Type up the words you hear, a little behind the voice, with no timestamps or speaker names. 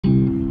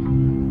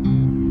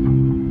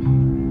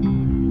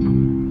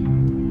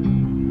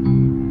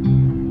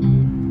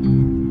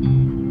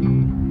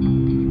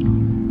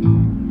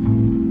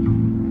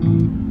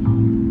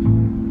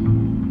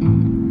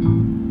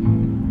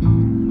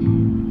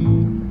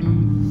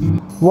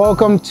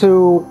Welcome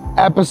to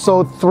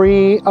episode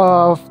 3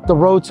 of the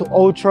Road to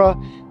Ultra.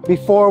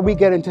 Before we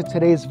get into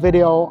today's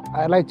video,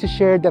 I'd like to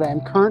share that I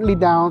am currently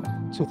down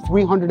to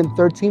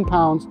 313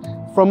 pounds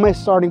from my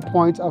starting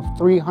point of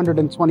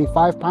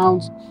 325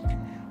 pounds,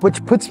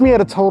 which puts me at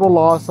a total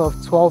loss of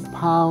 12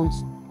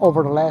 pounds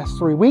over the last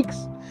 3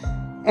 weeks.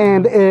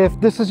 And if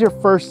this is your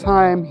first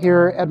time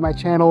here at my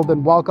channel,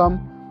 then welcome.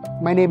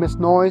 My name is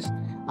Noyes.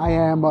 I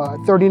am a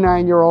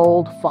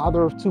 39-year-old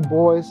father of 2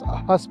 boys, a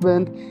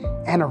husband,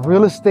 and a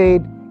real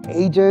estate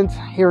agent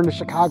here in the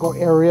Chicago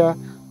area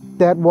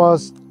that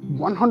was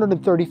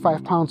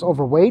 135 pounds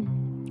overweight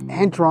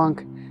and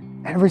drunk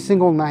every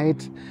single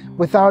night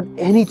without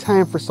any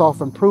time for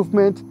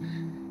self-improvement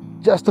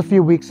just a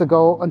few weeks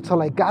ago,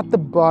 until I got the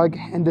bug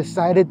and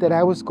decided that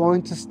I was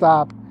going to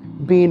stop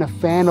being a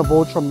fan of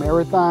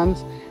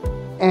ultramarathons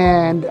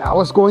and I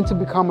was going to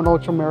become an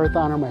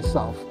ultramarathoner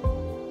myself.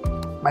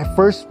 My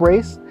first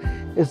race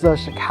is the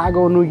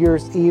Chicago New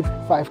Year's Eve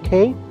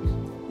 5K.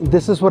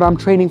 This is what I'm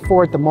training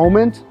for at the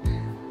moment.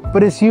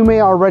 But as you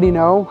may already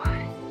know,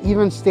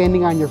 even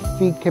standing on your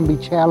feet can be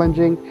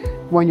challenging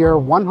when you're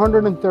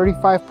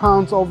 135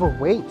 pounds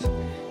overweight.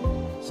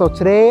 So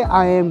today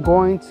I am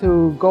going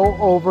to go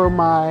over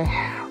my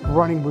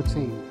running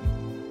routine.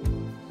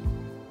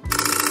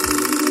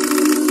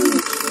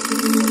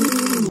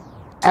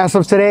 As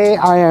of today,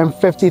 I am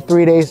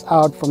 53 days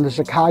out from the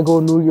Chicago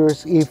New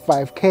Year's Eve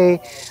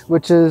 5K,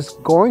 which is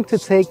going to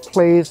take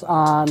place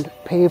on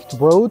paved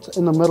roads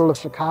in the middle of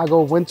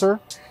Chicago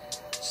winter.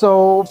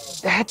 So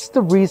that's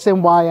the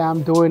reason why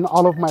I'm doing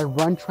all of my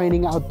run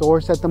training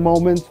outdoors at the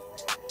moment.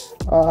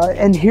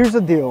 And here's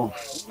the deal.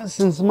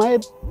 Since my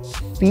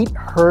feet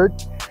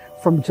hurt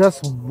from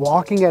just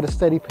walking at a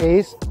steady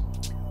pace,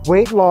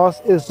 weight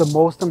loss is the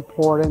most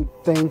important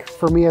thing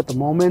for me at the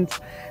moment.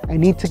 I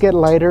need to get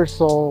lighter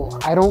so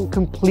I don't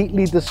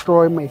completely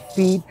destroy my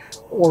feet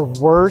or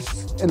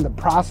worse in the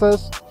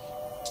process.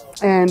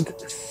 And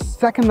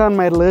second on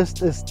my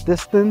list is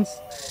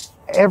distance.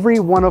 Every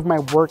one of my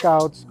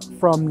workouts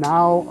from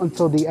now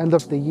until the end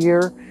of the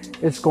year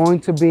is going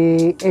to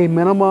be a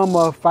minimum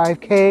of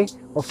 5K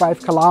or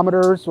 5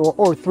 kilometers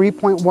or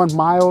 3.1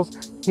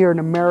 miles here in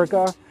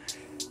America,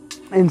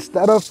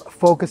 instead of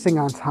focusing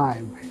on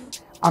time.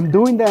 I'm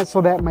doing that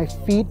so that my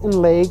feet and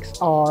legs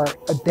are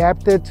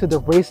adapted to the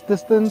race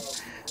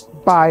distance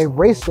by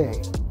race day.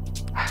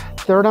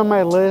 Third on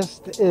my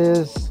list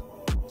is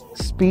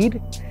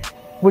speed,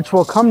 which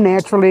will come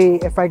naturally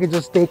if I could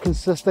just stay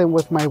consistent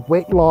with my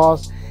weight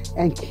loss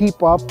and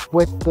keep up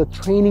with the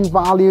training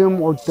volume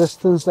or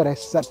distance that I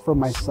set for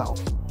myself.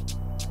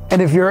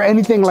 And if you're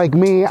anything like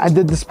me,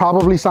 this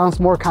probably sounds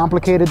more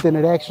complicated than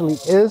it actually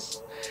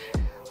is.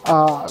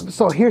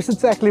 So here's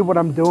exactly what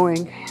I'm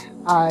doing.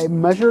 I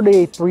measured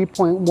a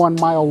 3.1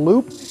 mile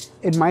loop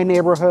in my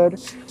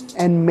neighborhood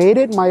and made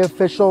it my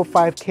official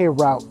 5K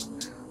route.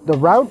 The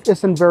route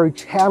isn't very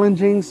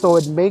challenging, so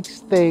it makes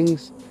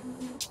things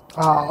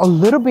a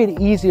little bit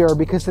easier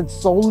because it's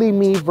solely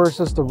me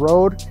versus the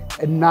road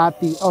and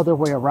not the other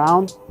way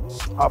around.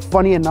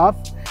 Funny enough,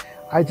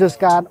 I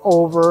just got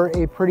over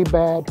a pretty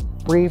bad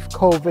brief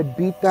COVID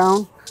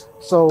beatdown.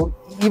 So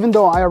even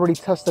though I already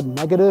tested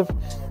negative,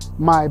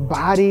 my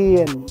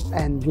body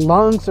and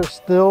lungs are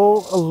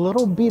still a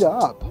little beat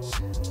up.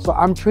 So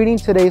I'm treating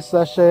today's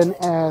session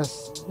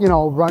as,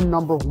 run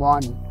number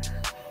 1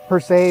 per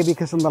se,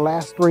 because in the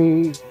last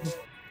 3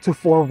 to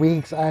 4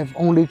 weeks, I've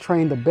only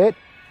trained a bit.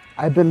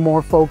 I've been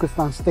more focused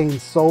on staying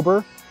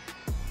sober.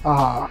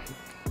 But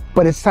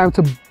it's time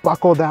to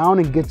buckle down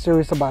and get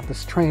serious about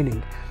this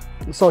training.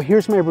 So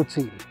here's my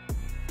routine.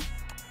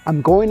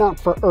 I'm going out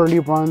for early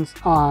runs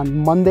on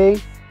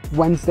Monday,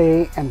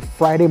 Wednesday, and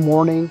Friday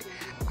morning.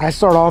 I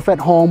start off at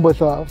home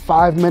with a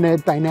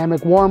 5-minute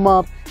dynamic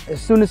warm-up. As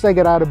soon as I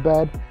get out of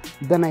bed,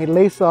 then I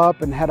lace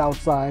up and head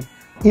outside.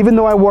 Even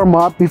though I warm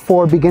up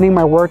before beginning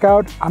my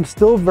workout, I'm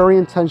still very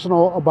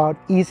intentional about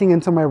easing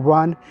into my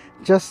run,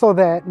 just so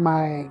that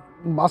my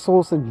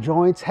muscles and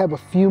joints have a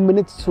few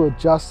minutes to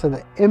adjust to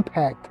the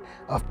impact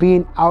of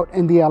being out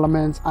in the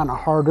elements on a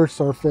harder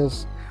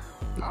surface.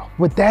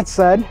 With that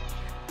said,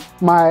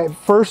 my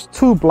first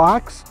 2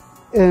 blocks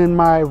in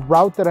my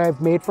route that I've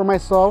made for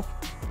myself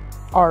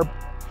are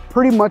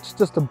pretty much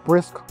just a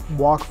brisk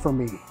walk for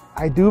me.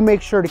 I do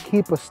make sure to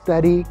keep a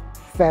steady,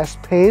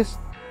 fast pace.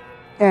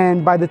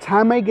 And by the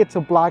time I get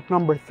to block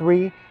number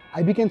 3,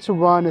 I begin to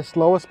run as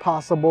slow as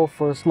possible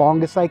for as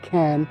long as I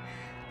can.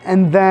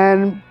 And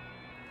then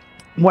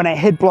when I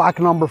hit block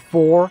number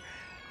 4,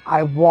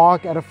 I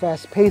walk at a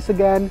fast pace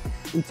again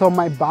until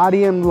my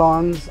body and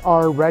lungs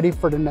are ready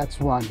for the next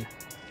run.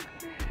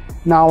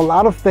 Now, a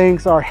lot of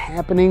things are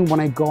happening when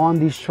I go on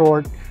these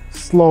short,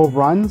 slow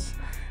runs,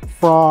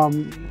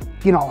 from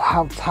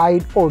how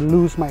tight or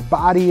loose my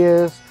body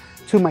is,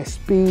 to my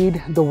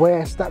speed, the way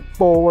I step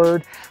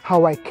forward,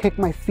 how I kick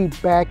my feet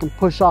back and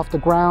push off the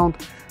ground,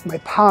 my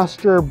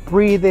posture,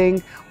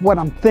 breathing, what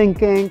I'm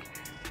thinking.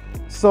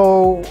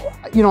 So,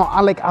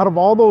 out of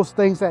all those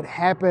things that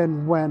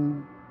happen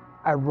when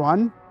I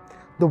run,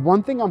 the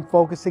one thing I'm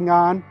focusing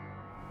on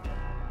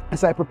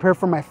as I prepare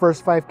for my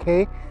first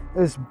 5K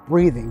is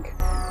breathing.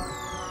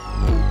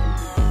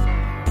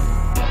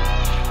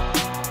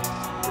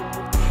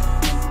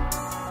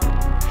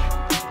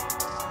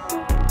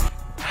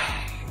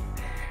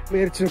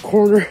 Made it to the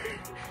corner.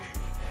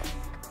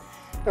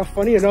 Now,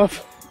 funny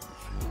enough,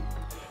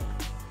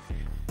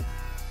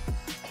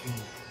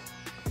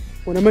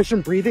 when I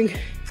mention breathing,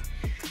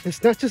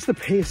 it's not just the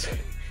pace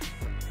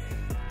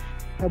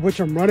at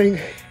which I'm running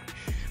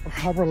or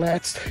how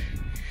relaxed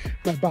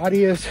my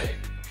body is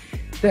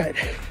that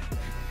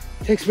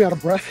takes me out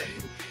of breath,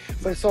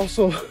 but it's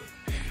also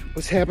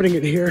what's happening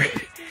in here,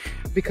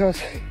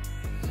 because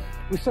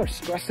we start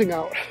stressing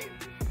out,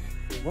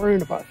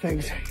 worrying about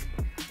things.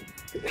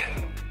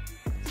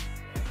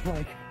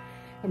 Like,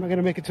 am I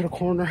gonna make it to the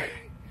corner?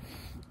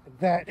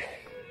 That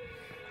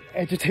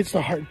agitates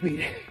the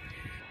heartbeat.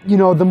 You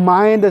know, the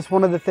mind is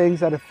one of the things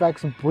that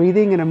affects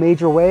breathing in a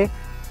major way.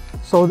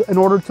 So in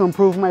order to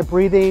improve my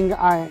breathing,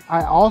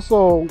 I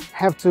also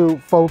have to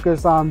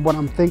focus on what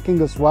I'm thinking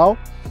as well.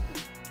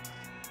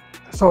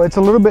 So it's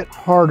a little bit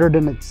harder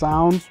than it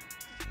sounds,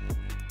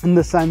 in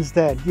the sense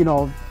that, you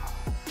know,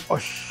 a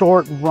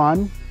short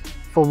run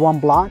for one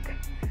block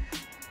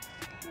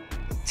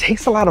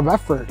takes a lot of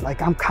effort.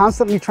 Like, I'm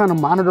constantly trying to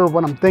monitor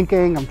what I'm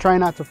thinking. I'm trying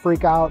not to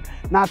freak out,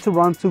 not to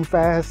run too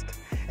fast,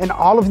 and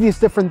all of these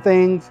different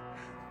things.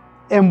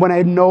 And when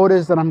I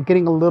notice that I'm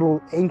getting a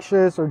little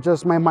anxious or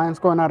just my mind's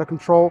going out of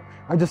control,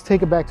 I just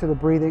take it back to the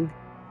breathing,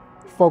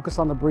 focus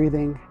on the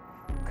breathing,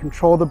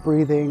 control the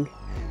breathing,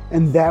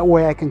 and that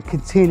way I can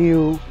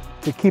continue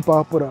to keep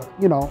up with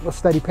a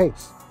steady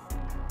pace.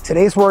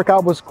 Today's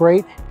workout was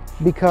great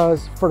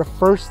because for the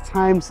first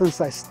time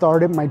since I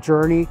started my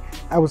journey,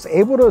 I was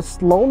able to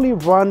slowly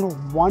run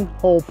one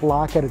whole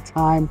block at a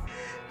time.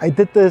 I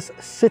did this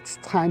 6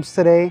 times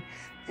today,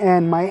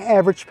 and my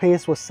average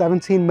pace was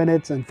 17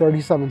 minutes and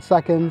 37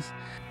 seconds.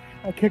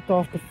 I kicked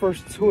off the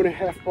first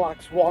 2.5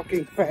 blocks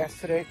walking fast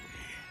today,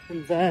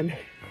 and then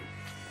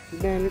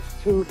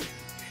managed to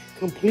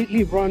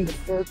completely run the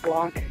 3rd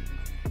block,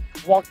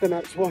 walk the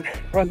next one,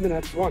 run the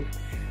next one.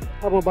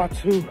 I'm about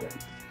to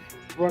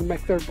run my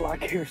 3rd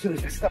block here as soon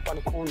as I step on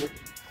the corner.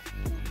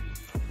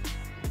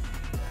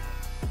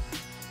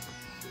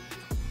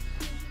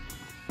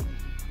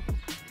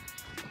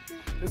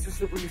 This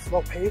is a really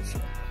slow pace.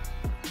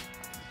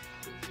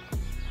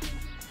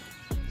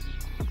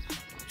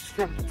 Just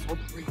trying to control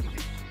the breathing.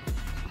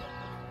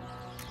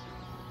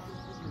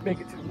 Make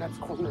it to the next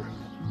corner.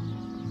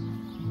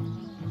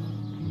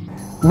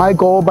 My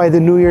goal by the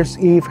New Year's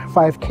Eve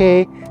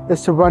 5K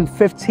is to run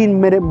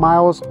 15-minute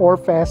miles or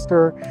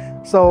faster.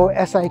 So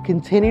as I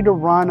continue to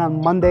run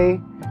on Monday,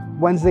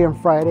 Wednesday, and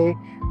Friday,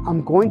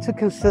 I'm going to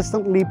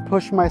consistently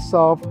push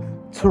myself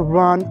to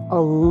run a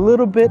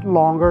little bit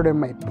longer than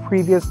my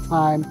previous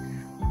time.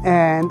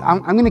 And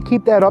I'm going to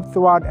keep that up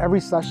throughout every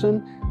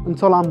session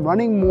until I'm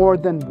running more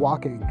than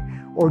walking,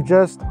 or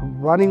just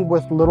running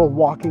with little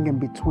walking in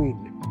between.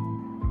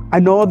 I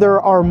know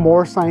there are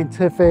more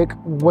scientific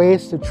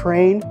ways to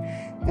train,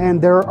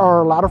 and there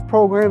are a lot of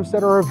programs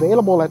that are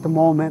available at the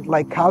moment,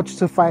 like Couch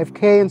to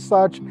 5K and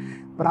such,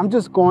 but I'm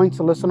just going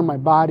to listen to my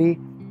body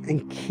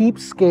and keep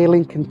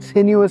scaling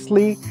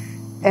continuously,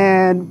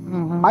 and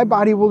my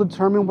body will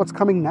determine what's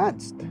coming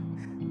next.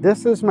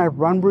 This is my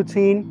run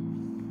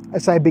routine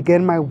as I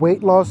begin my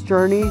weight loss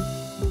journey.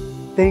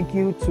 Thank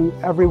you to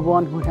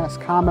everyone who has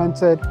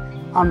commented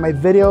on my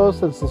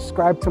videos and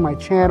subscribed to my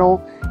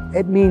channel.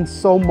 It means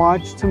so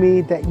much to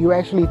me that you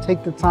actually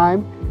take the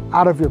time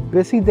out of your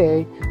busy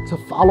day to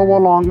follow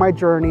along my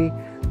journey.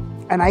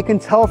 And I can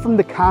tell from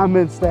the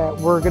comments that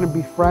we're gonna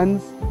be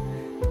friends,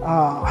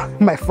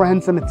 my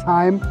friends in a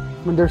time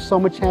when there's so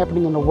much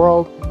happening in the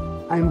world.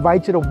 I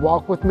invite you to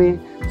walk with me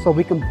so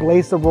we can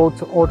blaze the road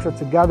to ultra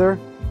together.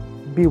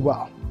 Be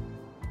well.